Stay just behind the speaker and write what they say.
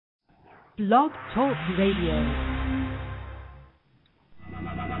Blog Talk Radio.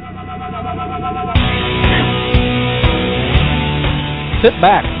 Sit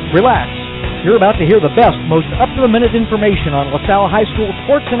back, relax. You're about to hear the best, most up-to-the-minute information on LaSalle High School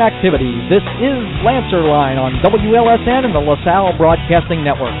sports and activities. This is Lancer Line on WLSN and the LaSalle Broadcasting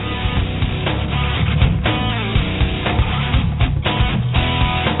Network.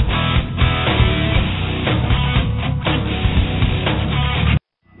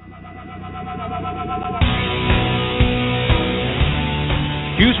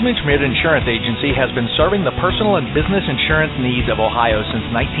 Schmidt Insurance Agency has been serving the personal and business insurance needs of Ohio since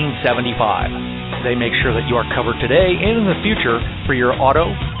 1975. They make sure that you are covered today and in the future for your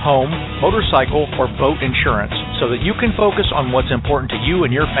auto, home, motorcycle, or boat insurance so that you can focus on what's important to you and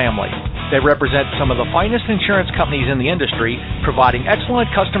your family. They represent some of the finest insurance companies in the industry, providing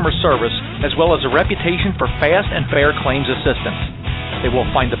excellent customer service as well as a reputation for fast and fair claims assistance. They will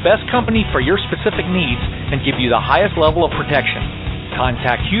find the best company for your specific needs and give you the highest level of protection.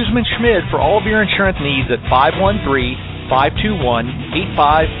 Contact Huseman Schmid for all of your insurance needs at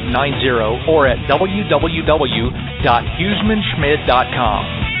 513-521-8590 or at www.husemanschmid.com.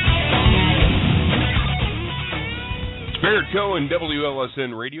 Barrett Cohen,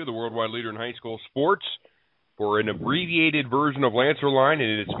 WLSN Radio, the worldwide leader in high school sports, for an abbreviated version of Lancer Line,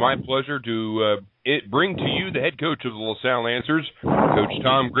 and it's my pleasure to bring to you the head coach of the LaSalle Lancers, Coach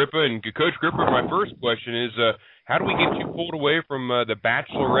Tom Grippa. And Coach Grippa, my first question is, how do we get you pulled away from The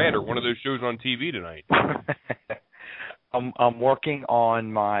Bachelorette or one of those shows on TV tonight? I'm working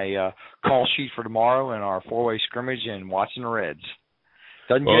on my call sheet for tomorrow and our four-way scrimmage and watching the Reds.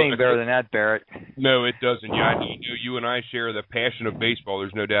 Doesn't get any better than that, Barrett. No, it doesn't. Yeah, you and I share the passion of baseball.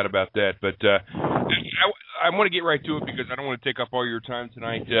 There's no doubt about that. But I want to get right to it because I don't want to take up all your time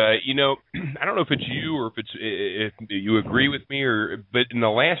tonight. I don't know if it's you or if you agree with me, but in the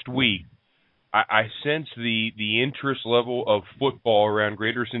last week, I sense the interest level of football around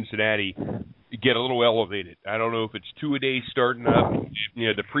Greater Cincinnati get a little elevated. I don't know if it's two-a-days starting up.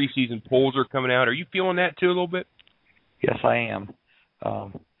 The preseason polls are coming out. Are you feeling that too a little bit? Yes, I am.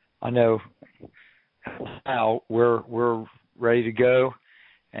 I know now we're ready to go,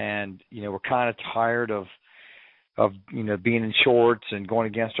 and we're kind of tired of being in shorts and going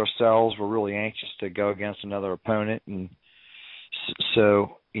against ourselves. We're really anxious to go against another opponent, and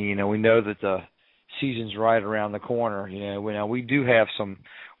so we know that the season's right around the corner. We do have some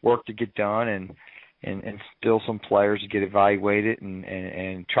work to get done, and still some players to get evaluated,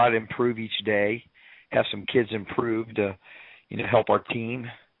 and try to improve each day. Have some kids improve to help our team.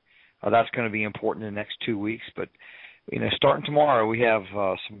 That's going to be important in the next 2 weeks. But, starting tomorrow, we have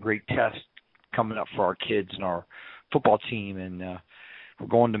some great tests coming up for our kids and our football team. And we're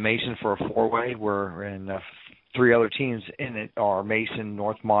going to Mason for a four-way. And three other teams in it are Mason,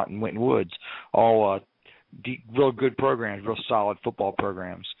 Northmont, and Winton Woods. All real good programs, real solid football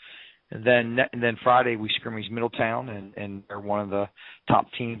programs. And then Friday we scrimmage Middletown, and they're one of the top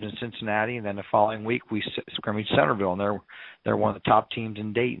teams in Cincinnati. And then the following week we scrimmage Centerville, and they're one of the top teams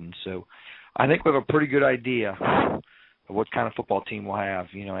in Dayton. So I think we have a pretty good idea of what kind of football team we'll have,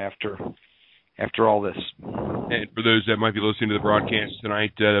 after all this. And for those that might be listening to the broadcast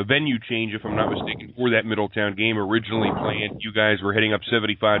tonight, the venue change, if I'm not mistaken, for that Middletown game originally planned. You guys were heading up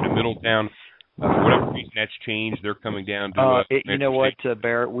 75 to Middletown. For whatever reason, that's changed. They're coming down to you know what,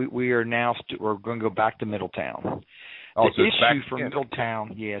 Barrett? We are now we're going to go back to Middletown. Oh, the issue for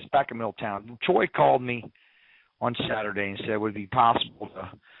Middletown, it's back in Middletown. Troy called me on Saturday and said, would it be possible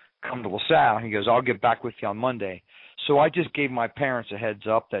to come to LaSalle? He goes, I'll get back with you on Monday. So I just gave my parents a heads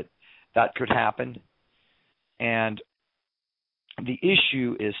up that could happen. And the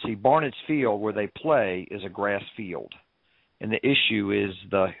issue is, Barnett's Field, where they play, is a grass field. And the issue is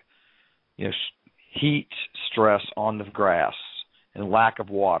the heat stress on the grass and lack of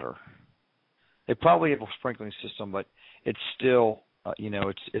water. They probably have a sprinkling system, but it's still,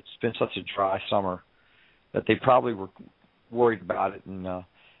 it's been such a dry summer that they probably were worried about it. And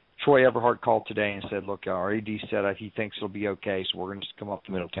Troy Everhart called today and said, look, our AD said he thinks it'll be okay, so we're going to just come up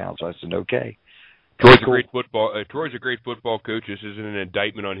to Middletown. So I said, okay. Troy's a great football coach. This isn't an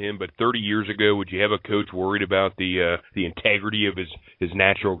indictment on him, but 30 years ago, would you have a coach worried about the integrity of his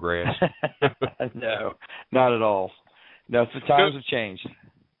natural grass? No, not at all. No, the times have changed.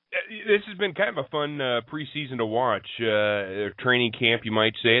 This has been kind of a fun preseason to watch. Training camp, you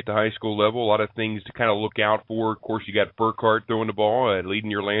might say, at the high school level. A lot of things to kind of look out for. Of course, you got Burkhart throwing the ball,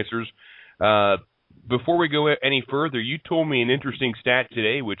 leading your Lancers. Before we go any further, you told me an interesting stat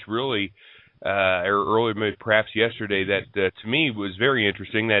today, which really, or earlier, maybe perhaps yesterday, that to me was very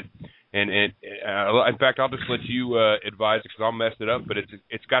interesting, that And in fact, I'll just let you advise it because I'll mess it up. But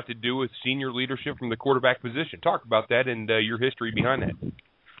it's got to do with senior leadership from the quarterback position. Talk about that and your history behind that.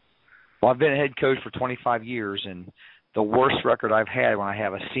 Well, I've been a head coach for 25 years, and the worst record I've had when I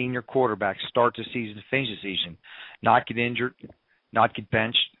have a senior quarterback start the season, finish the season, not get injured, not get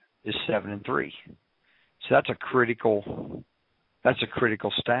benched, is 7-3. So that's a critical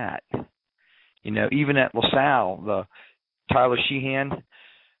stat. You know, even at LaSalle, the Tyler Sheehan,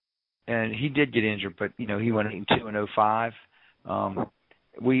 and he did get injured, but you know he went 8-2 in 05.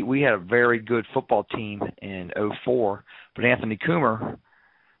 We had a very good football team in 04, but Anthony Coomer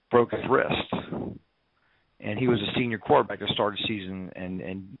broke his wrist, and he was a senior quarterback to start the season,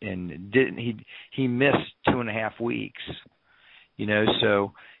 and didn't he missed 2.5 weeks. You know,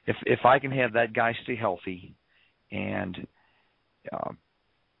 so if I can have that guy stay healthy and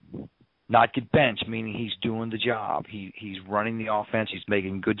not get benched, meaning he's doing the job, he's running the offense, he's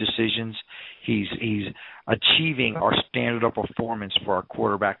making good decisions, he's achieving our standard of performance for our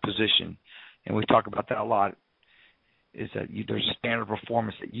quarterback position, and we talk about that a lot. Is that there's a standard of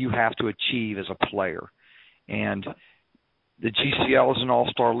performance that you have to achieve as a player, and the GCL is an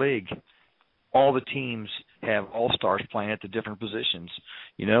all-star league. All the teams have all-stars playing at the different positions.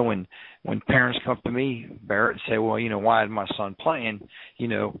 You know, when parents come to me, Barrett, and say, well, you know, why is my son playing? You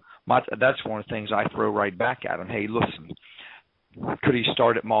know, that's one of the things I throw right back at him. Hey, listen, could he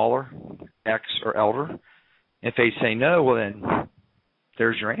start at Mahler, X, or Elder? If they say no, well, then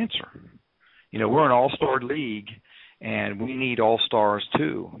there's your answer. You know, we're an all-star league, and we need all-stars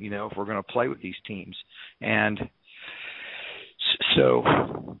too, you know, if we're going to play with these teams. And so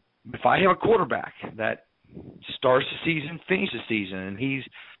if I have a quarterback that starts the season, finishes the season, and he's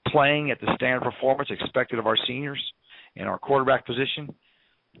playing at the standard performance expected of our seniors in our quarterback position,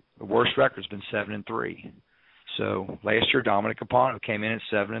 the worst record's been 7-3. So last year, Dominic Capano came in at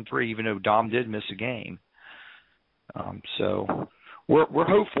 7-3, even though Dom did miss a game. So we're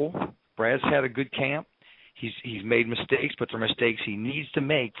hopeful. Brad's had a good camp. He's made mistakes, but they're mistakes he needs to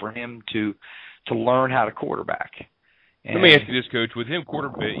make for him to learn how to quarterback. And let me ask you this, Coach. With him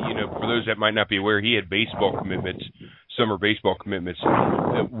quarterback, you know, for those that might not be aware, he had baseball commitments, summer baseball commitments.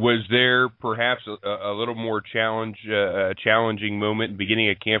 Was there perhaps a little more challenging moment in the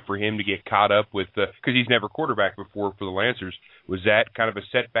beginning of camp for him to get caught up with, because he's never quarterbacked before for the Lancers? Was that kind of a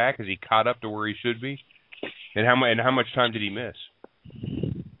setback? Has he caught up to where he should be? And how much time did he miss?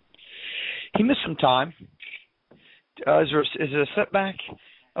 He missed some time. Is it a setback?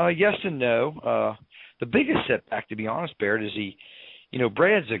 Yes and no. The biggest setback, to be honest, Barrett, is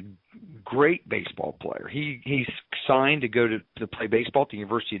Brad's a great baseball player. He's signed to go to play baseball at the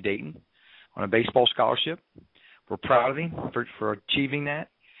University of Dayton on a baseball scholarship. We're proud of him for achieving that.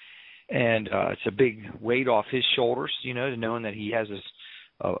 And it's a big weight off his shoulders, you know, knowing that he has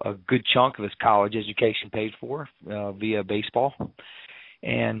a good chunk of his college education paid for via baseball.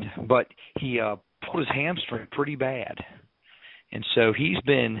 But he pulled his hamstring pretty bad. And so he's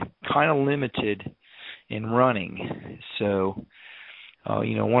been kind of limited in running. So,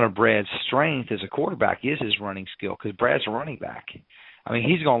 one of Brad's strengths as a quarterback is his running skill, because Brad's a running back. I mean,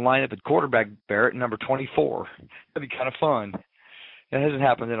 he's going to line up at quarterback, Barrett, number 24. That'd be kind of fun. That hasn't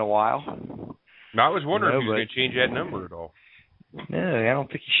happened in a while. No, I was wondering if he was going to change that number at all. No, I don't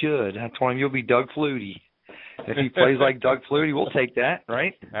think he should. I told him you'll be Doug Flutie. If he plays like Doug Flutie, we'll take that,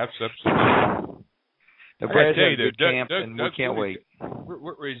 right? Absolutely. Brad's had a good camp, and we can't wait.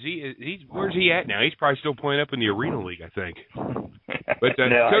 Where's he at now? He's probably still playing up in the Arena League, I think. But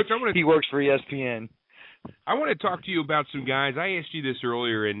no, Coach, he works for ESPN. I want to talk to you about some guys. I asked you this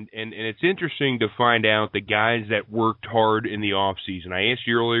earlier, and it's interesting to find out the guys that worked hard in the off season. I asked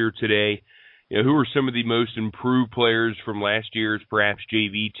you earlier today, who are some of the most improved players from last year's perhaps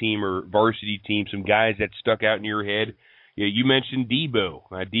JV team or varsity team? Some guys that stuck out in your head. You mentioned Debo.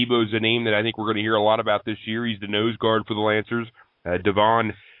 Debo's a name that I think we're going to hear a lot about this year. He's the nose guard for the Lancers.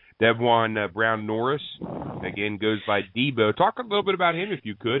 Devon Brown Norris, again, goes by Debo. Talk a little bit about him, if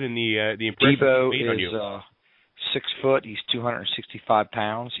you could, and the impression he made on you. Debo is 6 foot. He's 265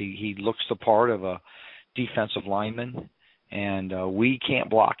 pounds. He looks the part of a defensive lineman, and we can't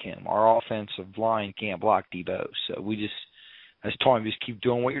block him. Our offensive line can't block Debo. So I just told him, just keep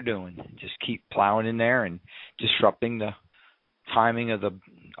doing what you're doing. Just keep plowing in there and disrupting the timing of the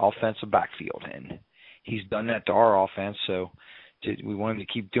offensive backfield. And he's done that to our offense, so we want him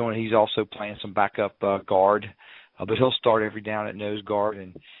to keep doing it. He's also playing some backup guard, but he'll start every down at nose guard,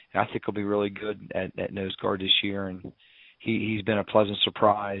 and I think he'll be really good at nose guard this year. And he's been a pleasant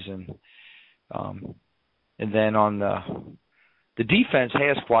surprise. And then on the defense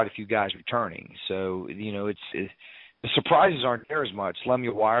has quite a few guys returning, so the surprises aren't there as much.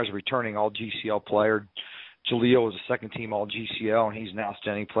 Lemuel Wires, a returning All-GCL player. Jaleel was a second-team All-GCL, and he's an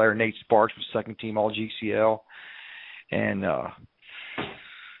outstanding player. Nate Sparks was second-team All-GCL. And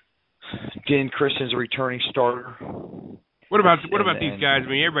Dan Christen's a returning starter. What about these guys? I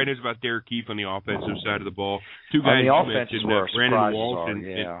mean, everybody knows about Derek Keefe on the offensive side of the ball. Two guys on you the offense mentioned, Brandon Walsh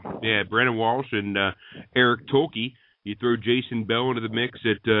Brandon Walsh and Eric Tolke. You throw Jason Bell into the mix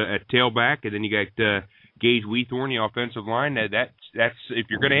at tailback, and then you got Gage Weethorn, the offensive line. That's if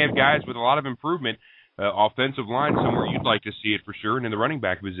you're going to have guys with a lot of improvement, offensive line somewhere you'd like to see it for sure, and in the running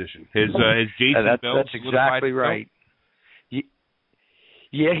back position. Has Jason Bell? That's exactly right.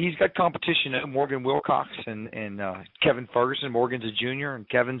 Yeah, he's got competition. Morgan Wilcox and Kevin Ferguson. Morgan's a junior and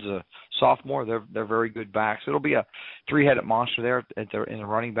Kevin's a sophomore. They're very good backs. It'll be a three-headed monster there in the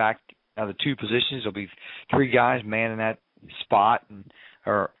running back. Now the two positions, there'll be three guys manning that spot,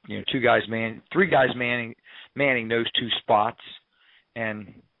 three guys manning those two spots.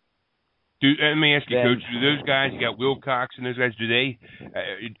 And let me ask you, Coach, do those guys, you got Wilcox and those guys, do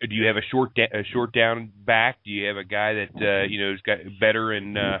you have a short down back? Do you have a guy that has got better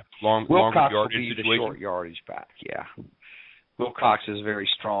and longer Wilcox yardage will be situation? The short yardage back, yeah. Wilcox is very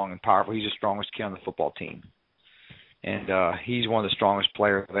strong and powerful. He's the strongest kid on the football team. And he's one of the strongest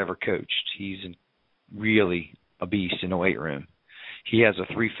players I've ever coached. He's really a beast in the weight room. He has a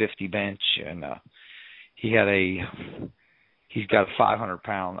 350 bench, and he's got a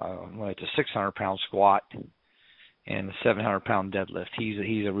 500-pound, it's a 600-pound squat and a 700-pound deadlift.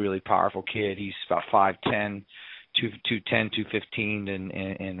 He's a really powerful kid. He's about 5'10", 215,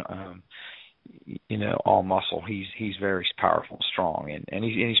 and all muscle. He's very powerful and strong, and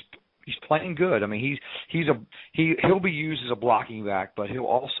he's playing good. I mean, he'll be used as a blocking back, but he'll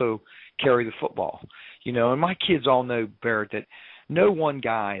also carry the football. And my kids all know, Barrett, that no one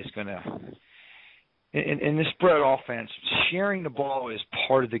guy is going to. In this spread offense, sharing the ball is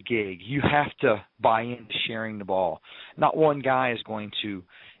part of the gig. You have to buy into sharing the ball. Not one guy is going to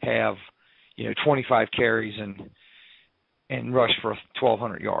have, 25 carries and rush for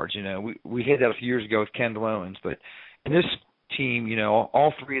 1,200 yards. We had that a few years ago with Kendall Owens, but in this team,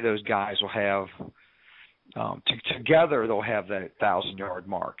 all three of those guys will have together they'll have that 1,000-yard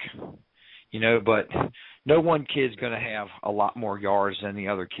mark. But no one kid's going to have a lot more yards than the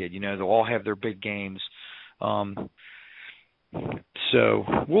other kid. They'll all have their big games. So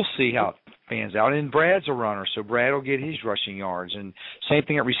we'll see how it pans out. And Brad's a runner, so Brad will get his rushing yards. And same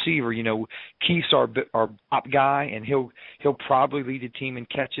thing at receiver. Keith's our top guy, and he'll probably lead the team in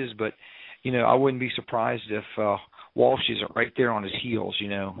catches. But I wouldn't be surprised if Walsh is right there on his heels,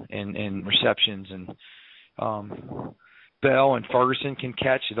 in receptions. And Bell and Ferguson can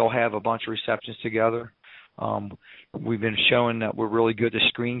catch. They'll have a bunch of receptions together. We've been showing that we're really good at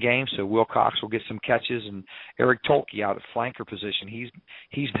screen game, so Wilcox will get some catches, and Eric Tolke out at flanker position.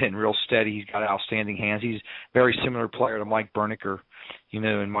 He's been real steady. He's got outstanding hands. He's a very similar player to Mike Bernicker,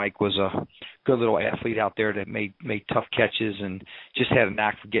 and Mike was a good little athlete out there that made tough catches and just had a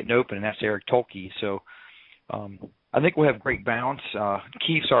knack for getting open, and that's Eric Tolke. So I think we'll have great balance.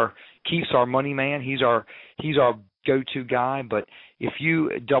 Keith's our money man. He's our go-to guy, but if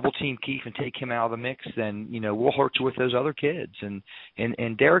you double team Keith and take him out of the mix, then we'll hurt you with those other kids, and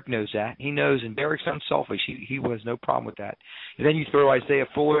Derek knows that. He knows, and Derek's unselfish. He has no problem with that. And then you throw Isaiah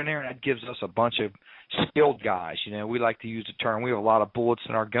Fuller in there, and that gives us a bunch of skilled guys. We like to use the term. We have a lot of bullets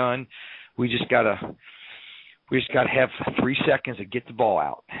in our gun. We just gotta have 3 seconds to get the ball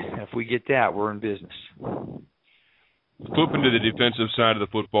out. And if we get that, we're in business. Flipping to the defensive side of the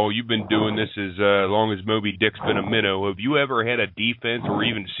football, you've been doing this as long as Moby Dick's been a minnow. Have you ever had a defense or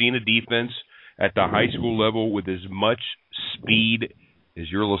even seen a defense at the high school level with as much speed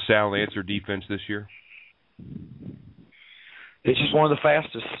as your LaSalle Lancer defense this year? It's just one of the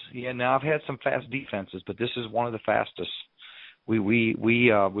fastest. Yeah, now I've had some fast defenses, but this is one of the fastest. We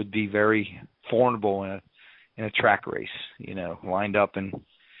would be very formidable in a track race, lined up and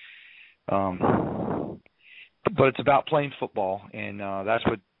but it's about playing football, and that's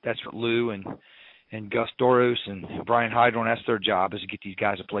what Lou and Gus Doros and Brian Hydron, that's their job, is to get these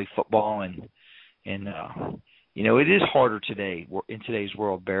guys to play football, and it is harder today in today's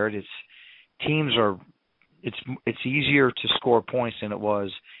world, Barrett. It's easier to score points than it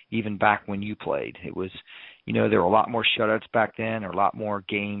was even back when you played. It was, there were a lot more shutouts back then, or a lot more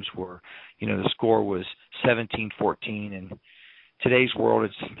games where the score was 17-14, and today's world,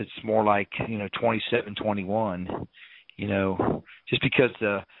 it's more like 27-21. Just because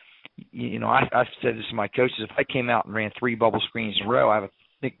I've said this to my coaches. If I came out and ran 3 bubble screens in a row, I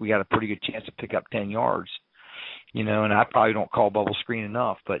think we got a pretty good chance to pick up 10 yards. And I probably don't call bubble screen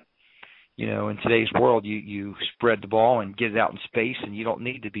enough, but in today's world, you spread the ball and get it out in space, and you don't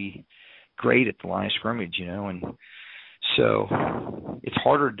need to be great at the line of scrimmage, and so it's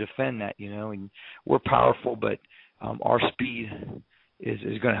harder to defend that, and we're powerful, but our speed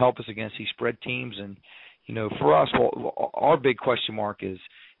is going to help us against these spread teams. And, for us, our big question mark is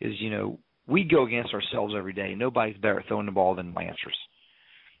we go against ourselves every day. Nobody's better at throwing the ball than Lancers.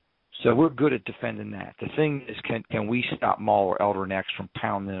 So we're good at defending that. The thing is, can we stop Maul or Elder next from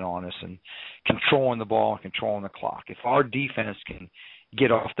pounding it on us and controlling the ball and controlling the clock? If our defense can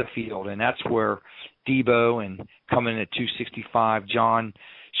get off the field, and that's where Debo and coming in at 265, John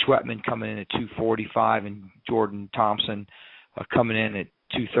Schwetman coming in at 245, and Jordan Thompson coming in at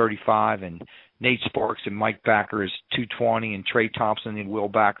 235, and Nate Sparks and Mike Backer is 220, and Trey Thompson and Will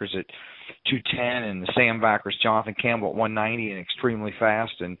Backers at 210, and the Sam Backers, Jonathan Campbell at 190 and extremely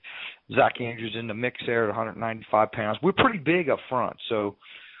fast, and Zach Andrews in the mix there at 195 pounds. We're pretty big up front, so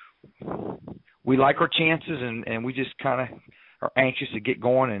we like our chances, and we just kind of are anxious to get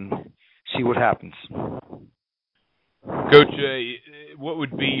going and see what happens. Coach, what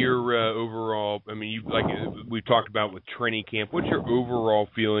would be your overall? I mean, we've talked about with training camp. What's your overall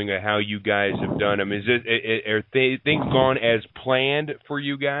feeling of how you guys have done? I mean, are things gone as planned for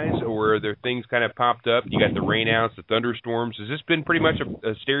you guys, or are there things kind of popped up? You got the rainouts, the thunderstorms. Has this been pretty much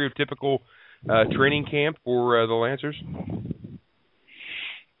a stereotypical training camp for the Lancers?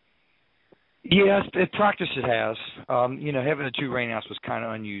 Yes, at practice it has. Having the two rainouts was kind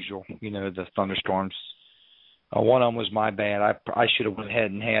of unusual. The thunderstorms. One of them was my bad. I should have went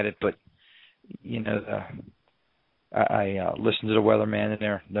ahead and had it, but I listened to the weatherman, and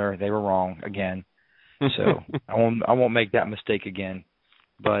they were wrong again. So I won't make that mistake again.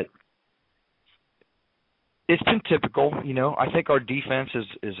 But it's been typical. I think our defense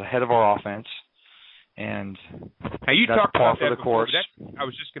is ahead of our offense, and now you that's talked par about for that the course. I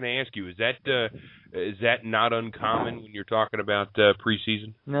was just going to ask you, is that not uncommon when you're talking about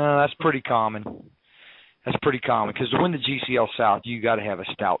preseason? No, that's pretty common. That's pretty common because to win the GCL South, you got to have a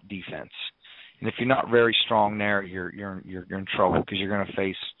stout defense, and if you're not very strong there, you're in trouble because you're going to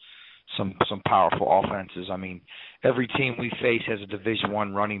face some powerful offenses. I mean, every team we face has a Division I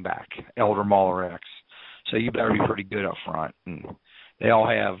running back, Elder Mauler X, so you better be pretty good up front. And they all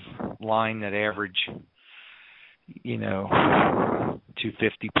have line that average,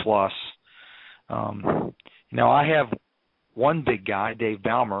 250 plus. I have one big guy, Dave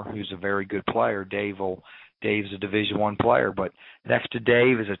Baumer, who's a very good player. Dave's a Division I player, but next to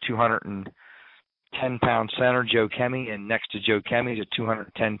Dave is a 210-pound center, Joe Kemme, and next to Joe Kemme is a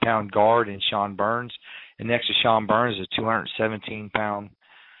 210-pound guard, and Sean Burns, and next to Sean Burns is a 217-pound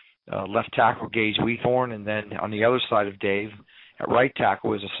left tackle, Gage Wheathorn, and then on the other side of Dave, at right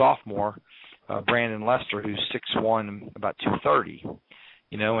tackle, is a sophomore, Brandon Lester, who's 6'1", about 230,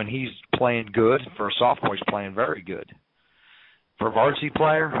 and he's playing good. For a sophomore, he's playing very good. For a varsity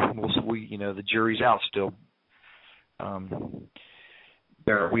player, the jury's out still.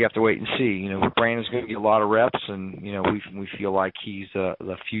 We have to wait and see. Brandon's going to get a lot of reps, and we feel like he's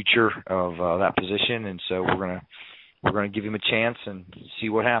the future of that position, and so we're going to give him a chance and see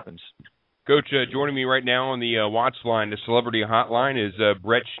what happens. Coach, joining me right now on the Watts line, the Celebrity Hotline, is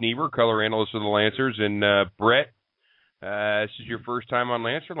Bret Schneeber, color analyst of the Lancers, and Bret. This is your first time on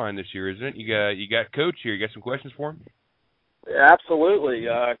Lancer Line this year, isn't it? You got Coach here. You got some questions for him? Absolutely.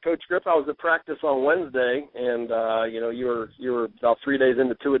 Coach Griff, I was at practice on Wednesday, and, you were about 3 days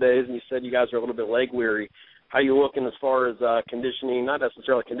into two-a-days, and you said you guys are a little bit leg-weary. How are you looking as far as conditioning, not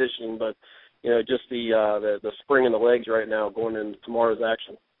necessarily conditioning, but, just the spring in the legs right now going into tomorrow's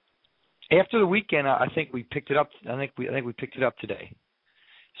action? After the weekend, I think we picked it up. I think we picked it up today.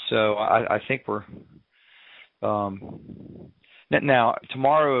 So I think we're now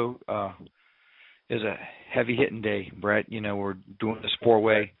tomorrow is a heavy hitting day, Bret. We're doing this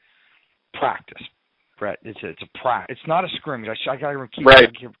 4-way practice, Bret. It's a practice. It's not a scrimmage. I gotta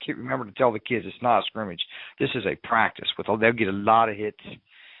keep remember to tell the kids it's not a scrimmage. This is a practice. They'll get a lot of hits,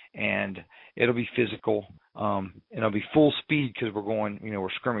 and it'll be physical. And it'll be full speed because we're going. We're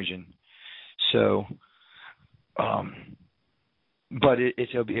scrimmaging. So, but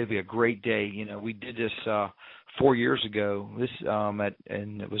it'll be a great day. We did this 4 years ago.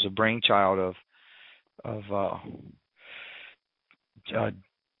 And it was a brainchild of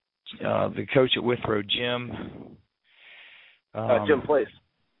the coach at Withrow, Jim. Jim Place.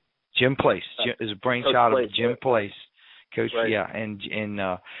 Jim Place is a brainchild of Jim Place, Coach. Right. Yeah, and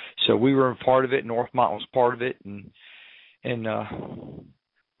so we were a part of it. Northmont was part of it, and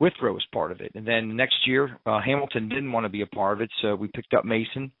Withrow was part of it. And then next year, Hamilton didn't want to be a part of it, so we picked up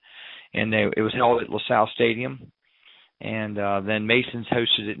Mason, and it was held at LaSalle Stadium. and then Mason's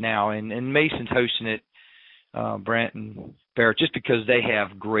hosted it now, and Mason's hosting it, Brent and Barrett, just because they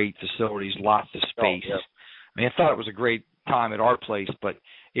have great facilities, lots of space. Oh, yeah. I mean, I thought it was a great time at our place, but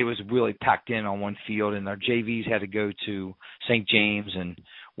it was really packed in on one field, and our JVs had to go to St. James, and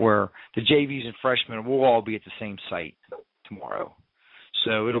where the JVs and freshmen will all be at the same site tomorrow.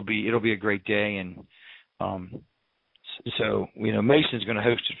 So it'll be a great day, and so Mason's going to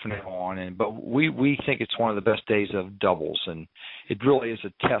host it from now on, but we think it's one of the best days of doubles, and it really is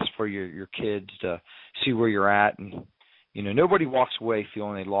a test for your kids to see where you're at, and nobody walks away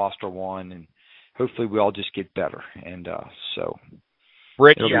feeling they lost or won, and hopefully we all just get better, and so.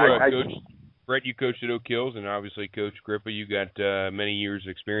 Bret, you coached at Oak Hills, and obviously Coach Grippa, you got many years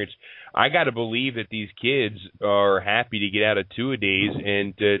of experience. I got to believe that these kids are happy to get out of two-a-days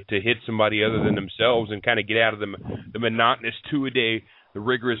and to hit somebody other than themselves and kind of get out of the monotonous two-a-day, the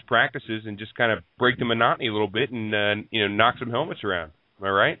rigorous practices, and just kind of break the monotony a little bit and knock some helmets around. Am I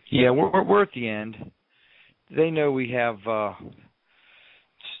right? Yeah, we're at the end. They know we have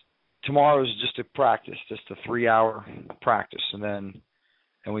tomorrow's just a practice, just a 3-hour practice,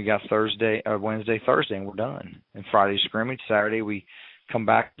 and we got Wednesday, Thursday, and we're done. And Friday scrimmage, Saturday we come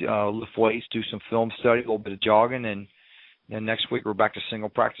back, lift weights, do some film study, a little bit of jogging, and then next week we're back to single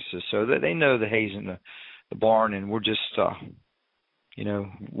practices. So they know the hay's in the barn, and we're just,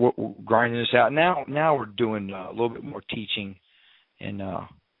 we're grinding this out. Now we're doing a little bit more teaching, and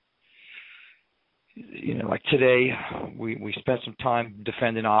like today we spent some time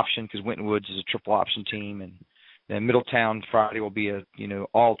defending option because Winton Woods is a triple option team, and then Middletown Friday will be a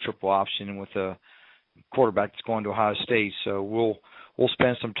all triple option with a quarterback that's going to Ohio State. So we'll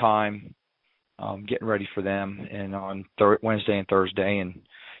spend some time getting ready for them, and on Wednesday and Thursday. And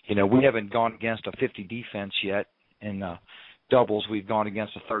we haven't gone against a 50 defense yet in doubles. We've gone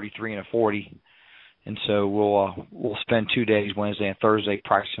against a 33 and a 40, and so we'll spend 2 days, Wednesday and Thursday,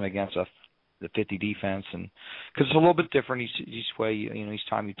 practicing against the 50 defense, and because it's a little bit different each way. Each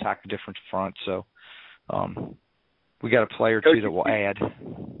time you attack a different front. So. We got a player or two that will add.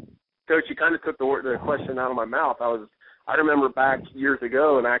 Coach, you kind of took the question out of my mouth. I remember back years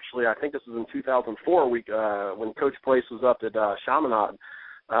ago, and actually I think this was in 2004 when Coach Place was up at Chaminade.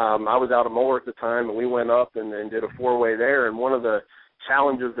 I was out of Moore at the time, and we went up and did a 4-way there. And one of the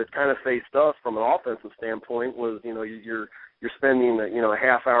challenges that kind of faced us from an offensive standpoint was, you're spending a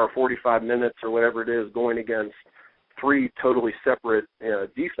half hour, 45 minutes or whatever it is going against 3 totally separate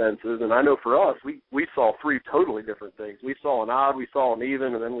defenses, and I know for us, we saw 3 totally different things. We saw an odd, we saw an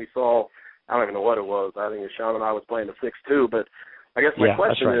even, and then we saw, I don't even know what it was. I think Sean and I was playing a 6-2, but I guess my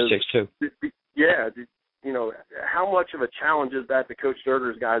question is, 6-2. How much of a challenge is that to Coach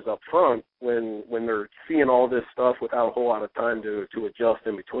Sturger's guys up front when they're seeing all this stuff without a whole lot of time to adjust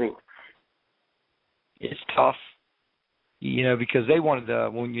in between? It's tough, because they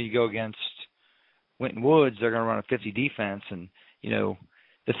wanted when you go against Winton Woods, they're going to run a 50 defense, and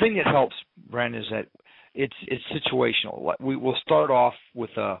the thing that helps, Brent, is that it's situational. We will start off with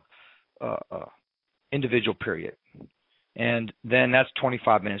a individual period, and then that's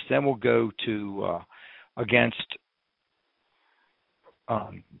 25 minutes. Then we'll go to against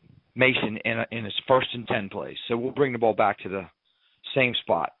Mason in his 1st and 10 plays. So we'll bring the ball back to the same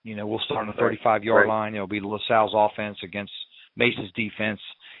spot. We'll start on the 35-yard line. It'll be LaSalle's offense against Mason's defense.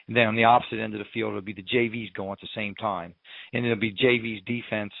 And then on the opposite end of the field, it'll be the JVs going at the same time. And it'll be JV's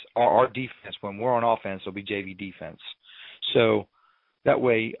defense, or our defense. When we're on offense, it'll be JV defense. So that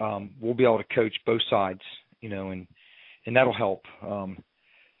way we'll be able to coach both sides, and that'll help.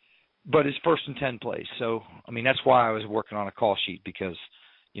 But it's 1st and 10 plays. So, that's why I was working on a call sheet because,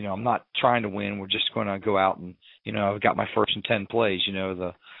 I'm not trying to win. We're just going to go out and, I've got my 1st and 10 plays,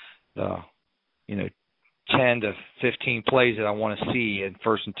 the 10 to 15 plays that I want to see in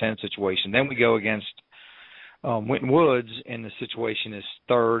 1st and 10 situation. Then we go against Winton Woods, and the situation is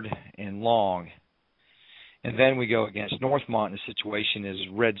 3rd and long. And then we go against Northmont, and the situation is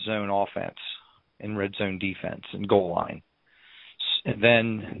red zone offense and red zone defense and goal line. And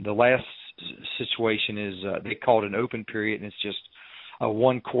then the last situation is they call it an open period, and it's just a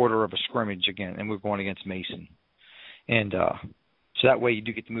 1/4 of a scrimmage again, and we're going against Mason. And so that way you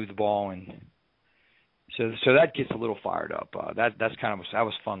do get to move the ball, and so that gets a little fired up. That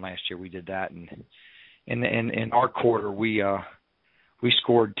was fun last year. We did that, and in our quarter we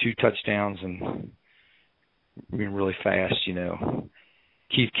scored 2 touchdowns, and we were really fast.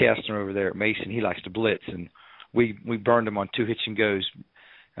 Keith Kastner over there at Mason, he likes to blitz, and we burned him on 2 hitch and goes.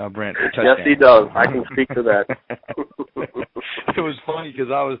 Brent, for touchdown. Yes, he does. I can speak to that. It was funny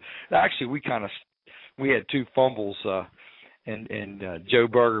because we had 2 fumbles. And Joe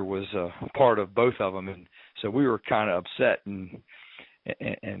Berger was part of both of them, and So we were kind of upset, and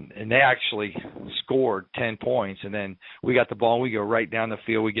they actually scored 10 points, and then we got the ball, and we go right down the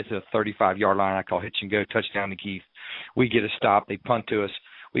field. We get to the 35-yard line. I call hitch and go, touchdown to Keith. We get a stop. They punt to us.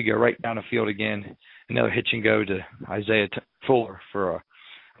 We go right down the field again, another hitch and go to Isaiah Fuller for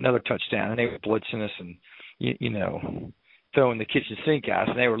another touchdown. And they were blitzing us and, throwing the kitchen sink at us,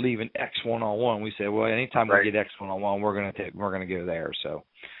 and they were leaving X one-on-one. We said, well, anytime we get X one-on-one, we're going to go there. So,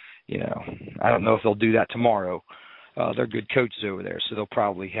 I don't know if they'll do that tomorrow. They're good coaches over there, so they'll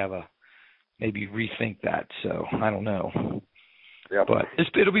probably maybe rethink that. So I don't know. Yep. But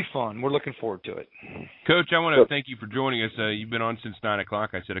it'll be fun. We're looking forward to it. Coach, I want to thank you for joining us. You've been on since 9 o'clock.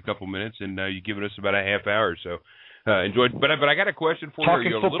 I said a couple minutes, and you've given us about a half hour. So enjoyed. But I got a question for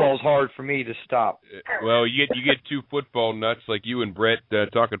you. Talking football is hard for me to stop. Well, you get two football nuts like you and Bret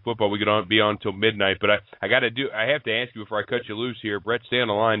talking football. We could be on until midnight. But I have to ask you before I cut you loose here. Bret, stay on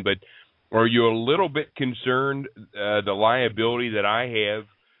the line. But are you a little bit concerned the liability that I have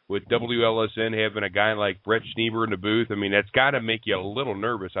with WLSN having a guy like Bret Schnieber in the booth? I mean, that's got to make you a little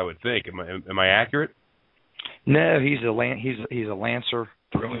nervous, I would think. Am I accurate? No, he's a Lancer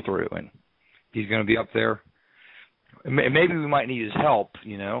through and through, and he's going to be up there. Maybe we might need his help,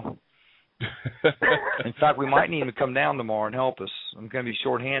 In fact, we might need him to come down tomorrow and help us. I'm going to be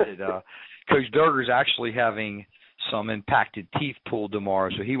shorthanded. Coach Durger's actually having some impacted teeth pulled tomorrow,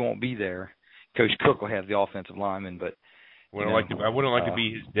 so he won't be there. Coach Cook will have the offensive lineman, but I wouldn't like to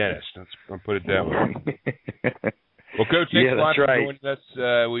be his dentist. I'll put it that way. Well, Coach, thanks a lot for right. joining us.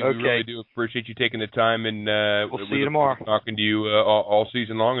 We really do appreciate you taking the time, and we'll see you tomorrow. Talking to you all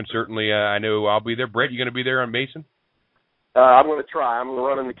season long, and certainly I know I'll be there. Bret, you going to be there on Mason? I'm going to try. I'm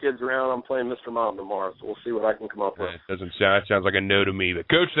running the kids around. I'm playing Mr. Mom tomorrow, so we'll see what I can come up with. That sounds like a no to me. But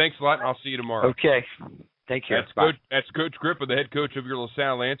Coach, thanks a lot, and I'll see you tomorrow. Okay. Take care. That's Coach Grippa, the head coach of your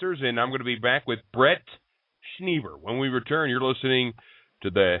LaSalle Lancers, and I'm going to be back with Bret Schnieber. When we return, you're listening to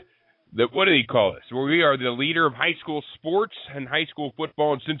the what do you call this? Where we are the leader of high school sports and high school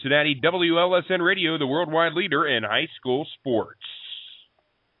football in Cincinnati, WLSN Radio, the worldwide leader in high school sports.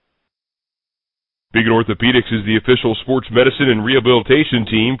 Beacon Orthopedics is the official sports medicine and rehabilitation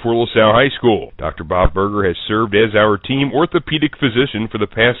team for LaSalle High School. Dr. Bob Berger has served as our team orthopedic physician for the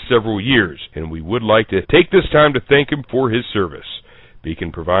past several years, and we would like to take this time to thank him for his service.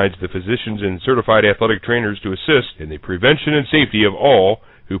 Beacon provides the physicians and certified athletic trainers to assist in the prevention and safety of all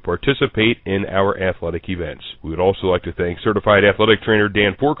who participate in our athletic events. We would also like to thank certified athletic trainer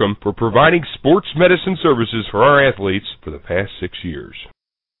Dan Forcum for providing sports medicine services for our athletes for the past 6 years.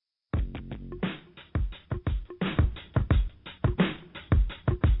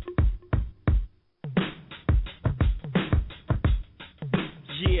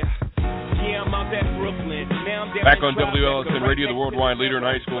 Back on WLSN Radio, the worldwide leader in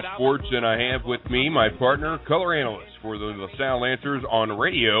high school sports, and I have with me my partner, color analyst for the LaSalle Lancers on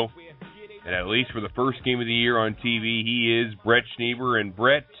radio, and at least for the first game of the year on TV, he is Bret Schnieber. And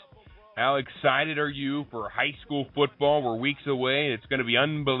Bret, how excited are you for high school football? We're weeks away, and it's going to be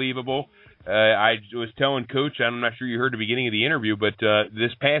unbelievable. I was telling Coach, I'm not sure you heard the beginning of the interview, but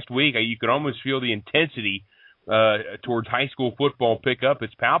this past week, you could almost feel the intensity towards high school football pick up.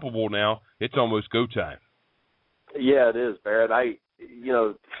 It's palpable now. It's almost go time. Yeah, it is, Barrett.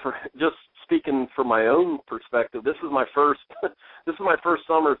 Just speaking from my own perspective, this is my first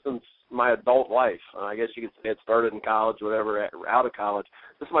summer since my adult life. I guess you could say it started in college, whatever, out of college.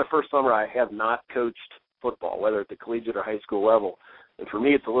 This is my first summer I have not coached football, whether at the collegiate or high school level. And for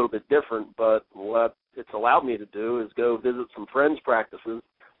me, it's a little bit different, but what it's allowed me to do is go visit some friends' practices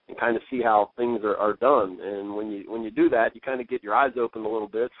and kind of see how things are done. And when you do that, you kind of get your eyes open a little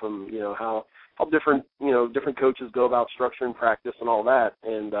bit from how different coaches go about structuring practice and all that.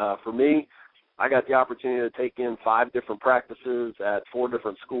 And for me, I got the opportunity to take in 5 different practices at 4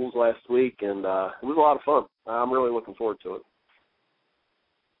 different schools last week, and it was a lot of fun. I'm really looking forward to it.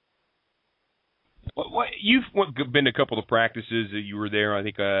 You've been to a couple of practices. You were there, I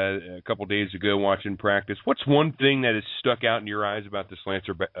think, a couple of days ago watching practice. What's one thing that has stuck out in your eyes about this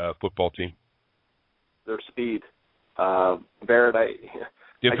Lancer football team? Their speed. Barrett,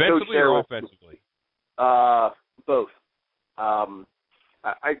 defensively or offensively? Both.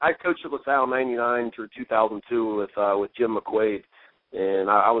 I coached at LaSalle 99 through 2002 with Jim McQuaid, and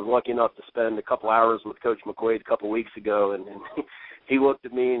I was lucky enough to spend a couple hours with Coach McQuaid a couple weeks ago, and he looked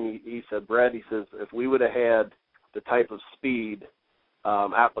at me and he said, Bret, he says, if we would have had the type of speed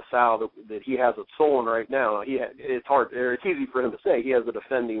at LaSalle that he has at Solon right now, it's easy for him to say. He has a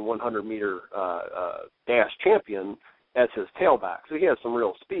defending 100-meter dash champion as his tailback. So he has some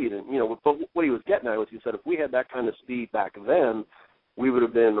real speed. And, but what he was getting at was he said if we had that kind of speed back then, we would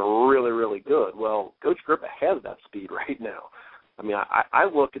have been really, really good. Well, Coach Grippa has that speed right now. I mean, I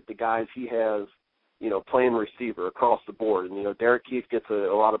look at the guys he has, playing receiver across the board. And, Derek Keith gets a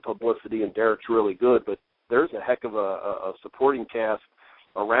lot of publicity, and Derek's really good, but there's a heck of a supporting cast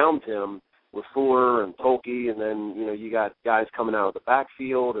around him with Fuller and Tolke, and then, you got guys coming out of the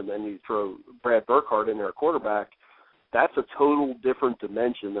backfield, and then you throw Brad Burkhardt in there at quarterback. That's a total different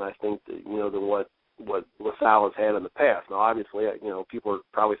dimension than I think that, than what LaSalle has had in the past. Now, obviously, people are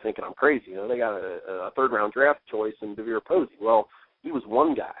probably thinking I'm crazy. They got a third-round draft choice in DeVere Posey. Well, he was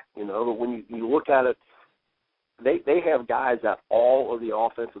one guy, but when you look at it, they have guys at all of the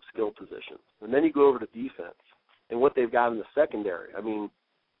offensive skill positions. And then you go over to defense and what they've got in the secondary. I mean,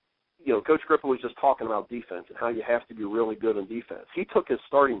 Coach Grippa was just talking about defense and how you have to be really good on defense. He took his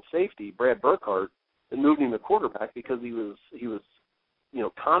starting safety, Brad Burkhardt, and moved him to quarterback because he was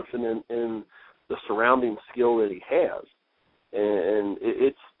confident in the surrounding skill that he has. And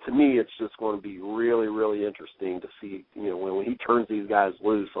to me, it's just going to be really, really interesting to see, when he turns these guys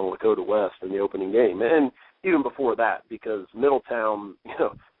loose on Lakota West in the opening game. And even before that, because Middletown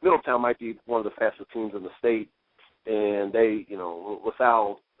might be one of the fastest teams in the state, and they,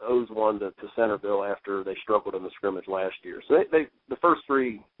 LaSalle owes one to Centerville after they struggled in the scrimmage last year. So the first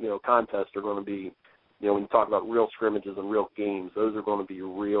three, contests are going to be, when you talk about real scrimmages and real games, those are going to be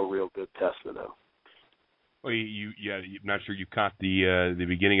real, real good tests for them. Well, I'm not sure you caught the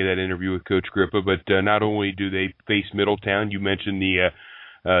beginning of that interview with Coach Grippa, but not only do they face Middletown, you mentioned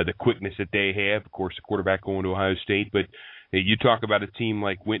the quickness that they have, of course, the quarterback going to Ohio State, but you talk about a team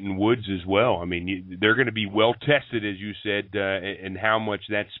like Winton Woods as well. I mean, they're going to be well tested, as you said, and how much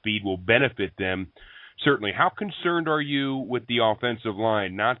that speed will benefit them. Certainly. How concerned are you with the offensive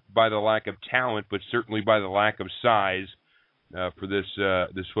line, not by the lack of talent, but certainly by the lack of size for this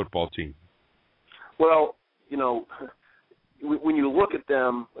football team? Well, when you look at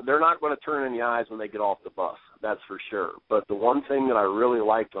them, they're not going to turn any eyes when they get off the bus, that's for sure. But the one thing that I really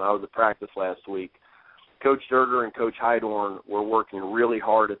liked when I was at practice last week, Coach Durger and Coach Heidorn were working really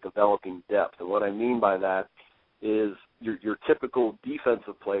hard at developing depth. And what I mean by that is your typical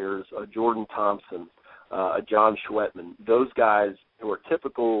defensive players, Jordan Thompson, John Schwetman, those guys who are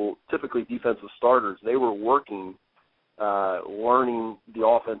typically defensive starters, they were working, learning the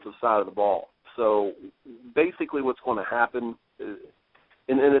offensive side of the ball. So basically what's going to happen, and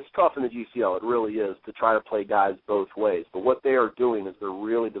it's tough in the GCL, it really is, to try to play guys both ways. But what they are doing is they're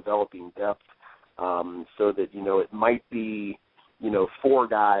really developing depth so that, it might be, 4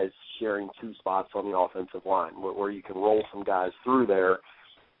 guys sharing 2 spots on the offensive line where you can roll some guys through there.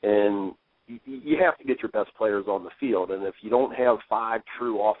 And you have to get your best players on the field. And if you don't have 5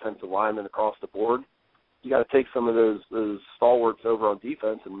 true offensive linemen across the board, you got to take some of those stalwarts over on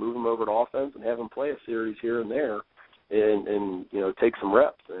defense and move them over to offense and have them play a series here and there and take some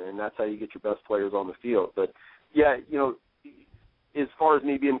reps. And that's how you get your best players on the field. But, yeah, as far as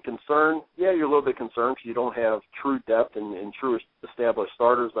me being concerned, yeah, you're a little bit concerned because you don't have true depth and true established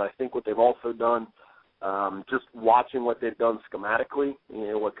starters. But I think what they've also done, just watching what they've done schematically,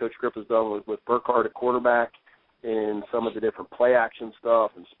 what Coach Grippa has done with Burkhardt at quarterback and some of the different play action stuff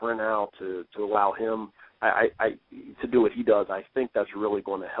and sprint out to allow him to do what he does, I think that's really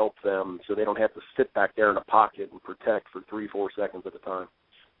going to help them so they don't have to sit back there in a pocket and protect for 3-4 seconds at a time.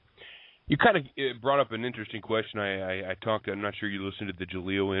 You kind of brought up an interesting question. I talked to, I'm not sure you listened to the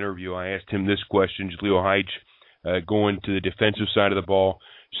Jaleel interview. I asked him this question, Jaleel Heitch, going to the defensive side of the ball.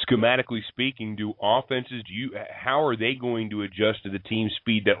 Schematically speaking, how are they going to adjust to the team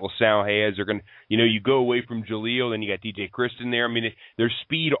speed that LaSalle has? They're going to, you go away from Jaleel, then you got DJ Kristen there. I mean, there's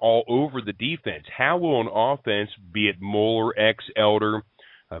speed all over the defense. How will an offense, be it Moeller, Elder,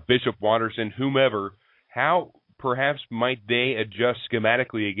 Bishop Watterson, whomever, how perhaps might they adjust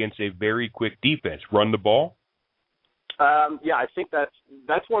schematically against a very quick defense? Run the ball? Yeah, I think that's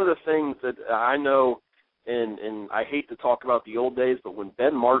one of the things that I know. And I hate to talk about the old days, but when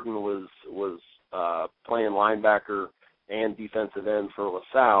Ben Martin was playing linebacker and defensive end for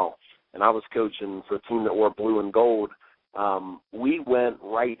LaSalle, and I was coaching for a team that wore blue and gold, we went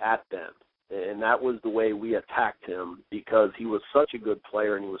right at them. And that was the way we attacked him because he was such a good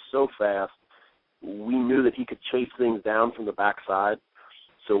player and he was so fast. We knew that he could chase things down from the backside,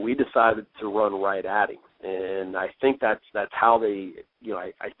 so we decided to run right at him. And I think that's how they,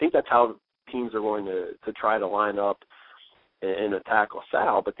 I think that's how teams are going to try to line up and attack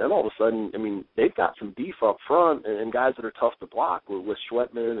LaSalle. But then all of a sudden, I mean, they've got some beef up front and guys that are tough to block with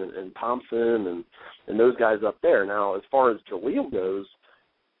Schwetman and Thompson and those guys up there. Now, as far as Jaleel goes,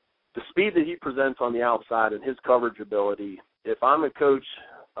 the speed that he presents on the outside and his coverage ability, if I'm a coach,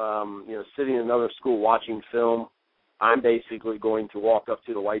 sitting in another school watching film, I'm basically going to walk up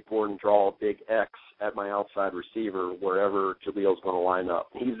to the whiteboard and draw a big X at my outside receiver wherever Jalil's going to line up.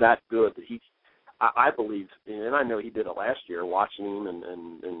 He's that good that I believe, and I know he did it last year, watching him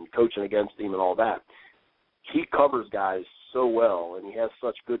and coaching against him and all that. He covers guys so well, and he has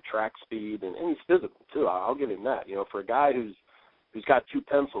such good track speed, and he's physical too. I'll give him that. For a guy who's got two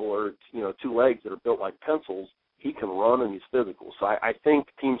legs that are built like pencils, he can run and he's physical. So I think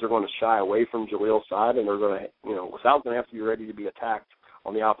teams are going to shy away from Jalil's side, and they're going to, LaSalle's going to have to be ready to be attacked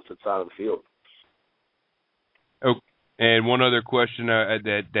on the opposite side of the field. Oh, and one other question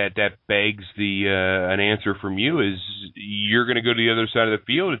that begs an answer from you is, you're going to go to the other side of the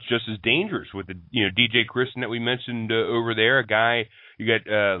field. It's just as dangerous with the DJ Kristen that we mentioned over there. A guy, you got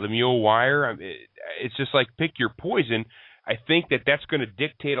Lemuel Wire. It's just like pick your poison. I think that's going to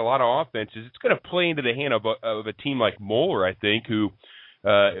dictate a lot of offenses. It's going to play into the hand of a team like Moeller, I think, who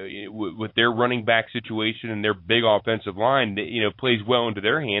with their running back situation and their big offensive line, plays well into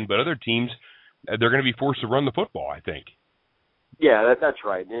their hand. But other teams, they're going to be forced to run the football, I think. Yeah, that's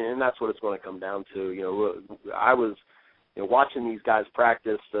right, and that's what it's going to come down to. I was watching these guys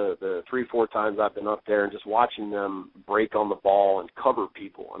practice the 3-4 times I've been up there, and just watching them break on the ball and cover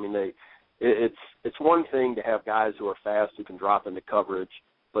people. I mean, it's one thing to have guys who are fast who can drop into coverage,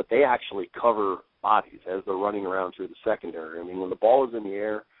 but they actually cover bodies as they're running around through the secondary. I mean, when the ball is in the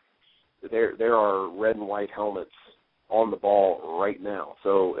air, there are red and white helmets on the ball right now.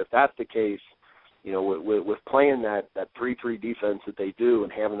 So if that's the case, with playing that 3-3 defense that they do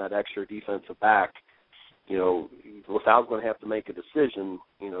and having that extra defensive back, LaSalle's going to have to make a decision.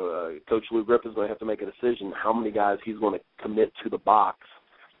 Coach Lou Griffin's going to have to make a decision how many guys he's going to commit to the box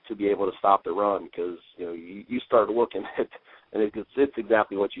to be able to stop the run, because you start looking at, and it's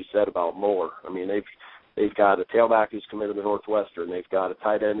exactly what you said about Moeller. I mean, they've got a tailback who's committed to Northwestern. They've got a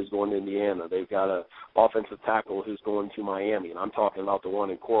tight end who's going to Indiana. They've got a offensive tackle who's going to Miami, and I'm talking about the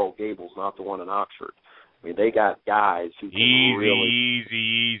one in Coral Gables, not the one in Oxford. I mean, they got guys who can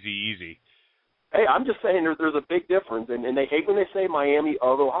easy. Hey, I'm just saying there's a big difference, and they hate when they say Miami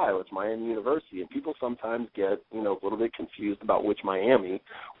of Ohio. It's Miami University, and people sometimes get a little bit confused about which Miami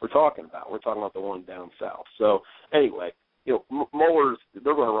we're talking about. We're talking about the one down south. So anyway, Moellers,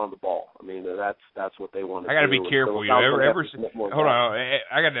 they're going to run the ball. I mean, that's what they want to do. I got to be careful. Hold on.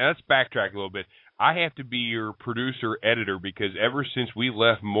 Let's backtrack a little bit. I have to be your producer editor, because ever since we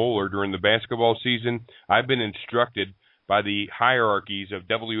left Moeller during the basketball season, I've been instructed by the hierarchies of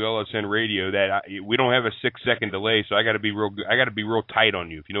WLSN radio that we don't have a 6-second delay, so I got to be real tight on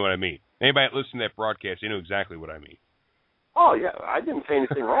you, if you know what I mean. Anybody that listens to that broadcast, they know exactly what I mean. Oh yeah, I didn't say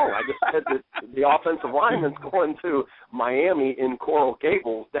anything wrong. I just said that the offensive lineman's going to Miami in Coral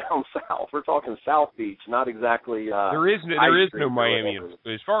Gables down south. We're talking South Beach, not exactly. There is no Miami.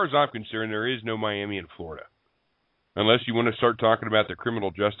 As far as I'm concerned, there is no Miami in Florida. Unless you want to start talking about the criminal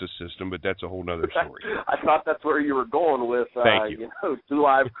justice system, but that's a whole other story. I thought that's where you were going with, Thank you. Two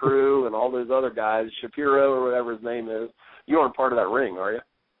Live Crew and all those other guys, Shapiro or whatever his name is. You aren't part of that ring, are you?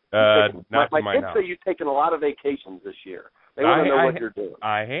 Not my my kids house. say you've taken a lot of vacations this year. They want to know what you're doing.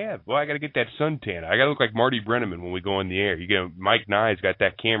 I have. Well, I got to get that suntan. I got to look like Marty Brenneman when we go in the air. Mike Nye's got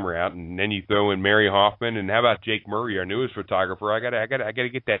that camera out, and then you throw in Mary Hoffman, and how about Jake Murray, our newest photographer? I got to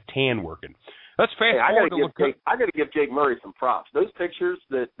get that tan working. Let's fast forward to look. I got to give Jake Murray some props. Those pictures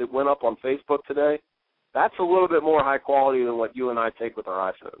that went up on Facebook today, that's a little bit more high quality than what you and I take with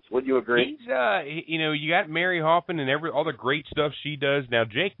our iPhones. Would you agree? He's, you got Mary Hoffman and all the great stuff she does. Now,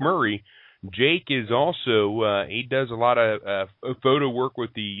 Jake Murray, Jake is also he does a lot of photo work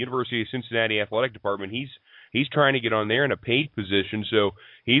with the University of Cincinnati Athletic Department. He's trying to get on there in a paid position, so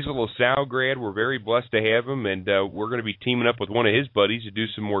he's a LaSalle grad. We're very blessed to have him, and we're going to be teaming up with one of his buddies to do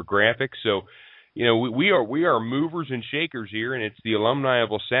some more graphics. So, we are movers and shakers here, and it's the alumni of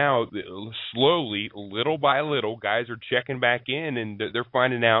LaSalle. Slowly, little by little, guys are checking back in, and they're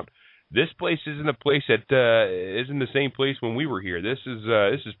finding out this place isn't a place that isn't the same place when we were here. This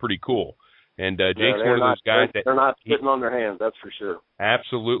is pretty cool. And Jake's one of those guys that they're not sitting on their hands, that's for sure.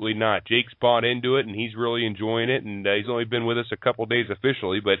 Absolutely not. Jake's bought into it, and he's really enjoying it. And he's only been with us a couple days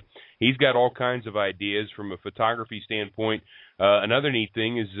officially, but he's got all kinds of ideas from a photography standpoint. Another neat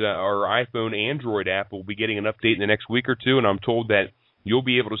thing is our iPhone Android app will be getting an update in the next week or two, and I'm told that you'll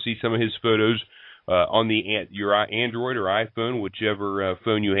be able to see some of his photos on your Android or iPhone, whichever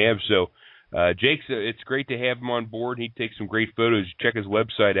phone you have. So Jake's, it's great to have him on board. He takes some great photos. Check his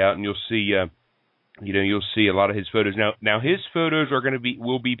website out, and you'll see, you'll see a lot of his photos. Now his photos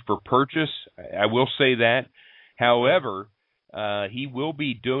will be for purchase. I will say that. However, he will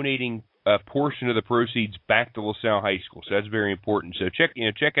be donating a portion of the proceeds back to LaSalle High School, so that's very important. So check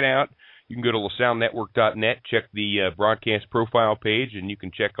it out. you can go to LaSalleNetwork.net, check the broadcast profile page, and you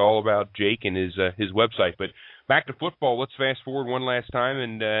can check all about Jake and his website. But back to football. Let's fast forward one last time,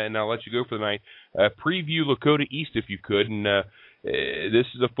 and I'll let you go for the night. Preview Lakota East if you could, and this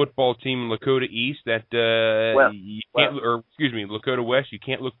is a football team in Lakota East that Lakota West. You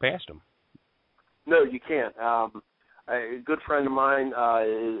can't look past them. No, you can't. A good friend of mine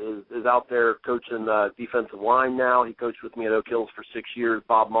is out there coaching defensive line now. He coached with me at Oak Hills for 6 years,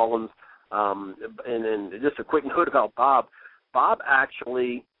 Bob Mullins. And just a quick note about Bob. Bob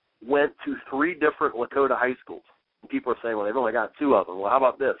actually went to 3 different Lakota high schools. And people are saying, well, they've only got 2 of them. Well, how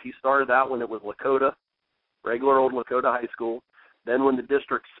about this? He started out when it was Lakota, regular old Lakota high school. Then when the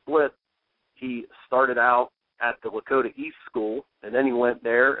district split, he started out at the Lakota East School, and then he went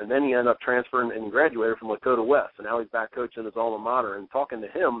there, and then he ended up transferring and graduated from Lakota West, and now he's back coaching his alma mater. And talking to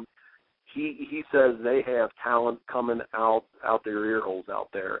him, he says they have talent coming out their ear holes out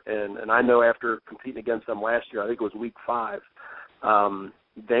there. And I know after competing against them last year, I think it was week 5,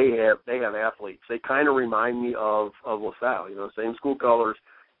 they have athletes. They kind of remind me of LaSalle, same school colors,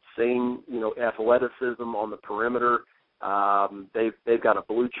 same, athleticism on the perimeter. They've got a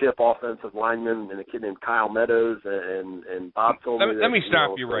blue chip offensive lineman and a kid named Kyle Meadows, and Bob told me that. Let me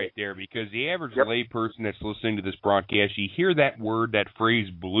stop you right there, because the average lay person that's listening to this broadcast, you hear that word, that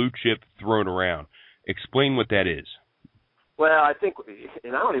phrase, blue chip, thrown around. Explain what that is. Well, I think,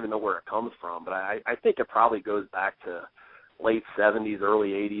 and I don't even know where it comes from, but I think it probably goes back to late 70s, early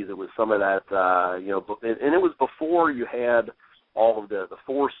 80s. It was some of that, and it was before you had all of the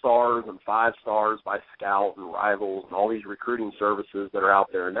 4 stars and 5 stars by Scout and Rivals and all these recruiting services that are out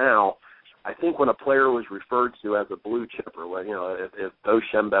there now. I think when a player was referred to as a blue chipper, if Bo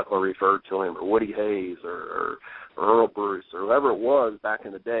Schembechler referred to him, or Woody Hayes, or Earl Bruce, or whoever it was back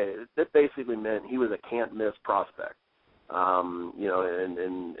in the day, it basically meant he was a can't-miss prospect. And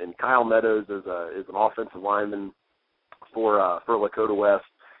Kyle Meadows is an offensive lineman for Lakota West.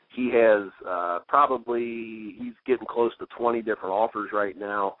 He has he's getting close to 20 different offers right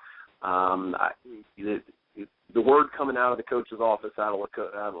now. The word coming out of the coach's office out of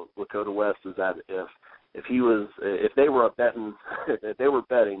Lakota West is that if they were betting,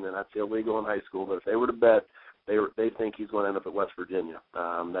 then that's illegal in high school. But if they were to bet, they think he's going to end up at West Virginia.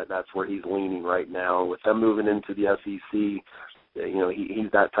 That's where he's leaning right now. With them moving into the SEC,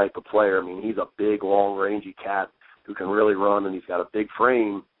 he's that type of player. I mean, he's a big, long, rangy cat who can really run, and he's got a big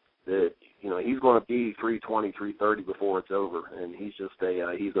frame. That he's going to be 320, 330 before it's over, and he's just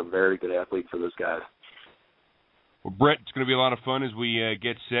he's a very good athlete for those guys. Well, Bret, it's going to be a lot of fun as we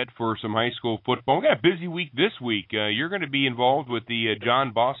get set for some high school football. We got a busy week this week. You're going to be involved with the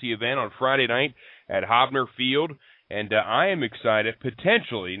John Bossy event on Friday night at Hobner Field, and I am excited,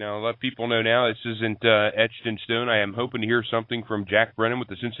 potentially. Now, I'll let people know now this isn't etched in stone. I am hoping to hear something from Jack Brennan with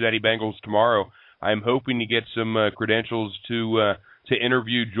the Cincinnati Bengals tomorrow. I am hoping to get some credentials to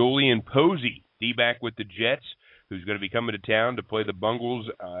interview Julian Posey, D-back with the Jets, who's going to be coming to town to play the Bungles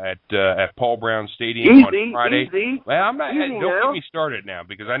at Paul Brown Stadium on Friday. Easy. Well, don't now. get me started now,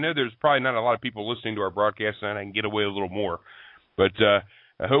 because I know there's probably not a lot of people listening to our broadcast, and I can get away a little more. But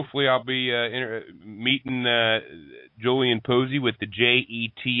hopefully I'll be meeting Julian Posey with the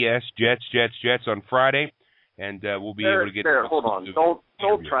Jets, Jets on Friday. And we'll be able to get. Barrett, hold on!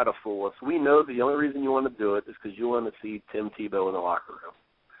 Don't try to fool us. We know the only reason you want to do it is because you want to see Tim Tebow in the locker room.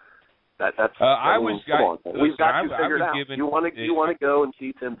 We've got you figured out. You want to go and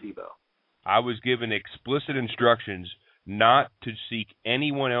see Tim Tebow. I was given explicit instructions not to seek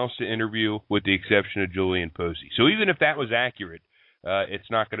anyone else to interview, with the exception of Julian Posey. So even if that was accurate,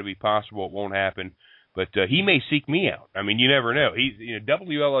 it's not going to be possible. It won't happen. But he may seek me out. I mean, you never know.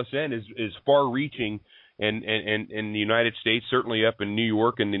 WLSN is far-reaching. In the United States, certainly up in New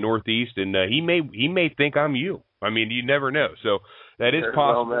York and the Northeast, and he may think I'm you. I mean, you never know. So that is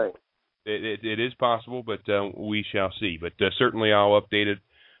possible. Well, it is possible, but we shall see. But certainly I'll update it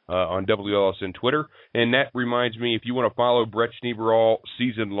on WLSN Twitter. And that reminds me, if you want to follow Bret Schnieber all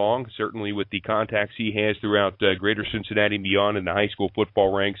season long, certainly with the contacts he has throughout greater Cincinnati and beyond in the high school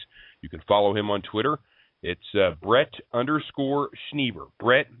football ranks, you can follow him on Twitter. It's Bret_Schnieber.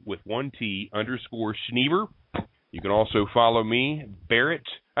 Bret with 1T _Schnieber. You can also follow me, Barrett.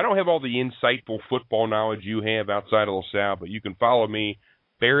 I don't have all the insightful football knowledge you have outside of LaSalle, but you can follow me,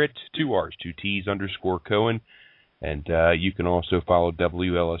 Barrett, 2 R's, 2 T's _Cohen. And you can also follow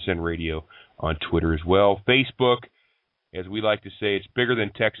WLSN Radio on Twitter as well. Facebook, as we like to say, it's bigger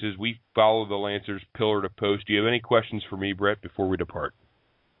than Texas. We follow the Lancers pillar to post. Do you have any questions for me, Bret, before we depart?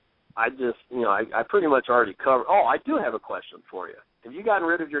 I pretty much already covered. Oh, I do have a question for you. Have you gotten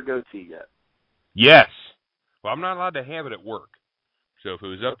rid of your goatee yet? Yes. Well, I'm not allowed to have it at work. So if it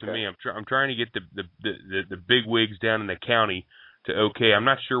was up to me, I'm trying to get the big wigs down in the county to okay. I'm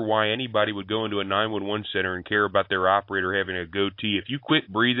not sure why anybody would go into a 911 center and care about their operator having a goatee. If you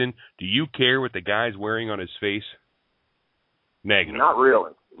quit breathing, do you care what the guy's wearing on his face? Negative. Not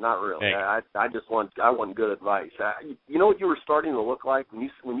really. I want good advice. You know what you were starting to look like when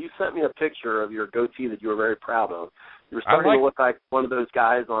you sent me a picture of your goatee that you were very proud of. You were starting to look like one of those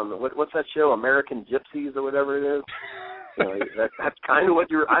guys on what's that show, American Gypsies or whatever it is. You know, that's kind of what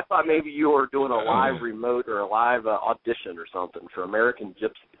you were. I thought maybe you were doing a live remote or a live audition or something for American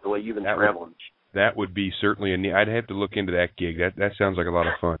Gypsies, the way you've been traveling. That would be certainly I'd have to look into that gig. That sounds like a lot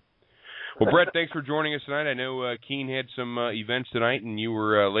of fun. Well, Bret, thanks for joining us tonight. I know Keene had some events tonight, and you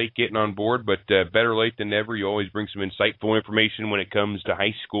were late getting on board, but better late than never. You always bring some insightful information when it comes to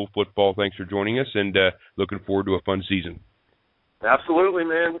high school football. Thanks for joining us, and looking forward to a fun season. Absolutely,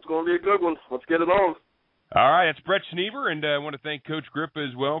 man. It's going to be a good one. Let's get it on. All right, it's Bret Schneever, and I want to thank Coach Grip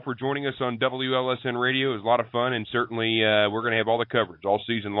as well for joining us on WLSN Radio. It was a lot of fun, and certainly we're going to have all the coverage all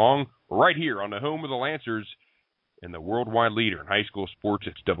season long right here on the home of the Lancers and the worldwide leader in high school sports.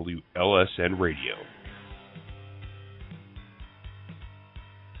 It's WLSN Radio.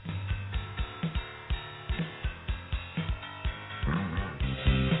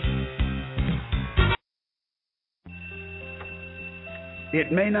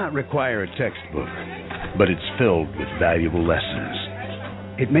 It may not require a textbook, but it's filled with valuable lessons.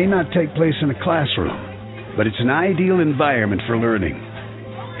 It may not take place in a classroom, but it's an ideal environment for learning.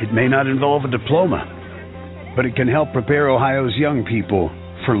 It may not involve a diploma, but it can help prepare Ohio's young people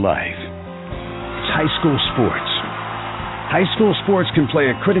for life. It's high school sports. High school sports can play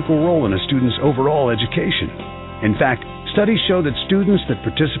a critical role in a student's overall education. In fact, studies show that students that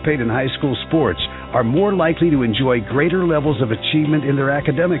participate in high school sports are more likely to enjoy greater levels of achievement in their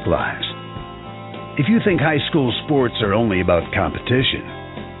academic lives. If you think high school sports are only about competition,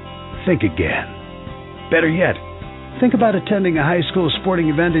 think again. Better yet, think about attending a high school sporting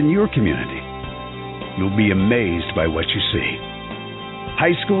event in your community. You'll be amazed by what you see.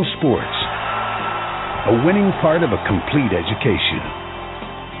 High school sports, a winning part of a complete education.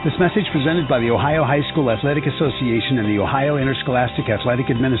 This message presented by the Ohio High School Athletic Association and the Ohio Interscholastic Athletic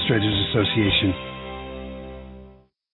Administrators Association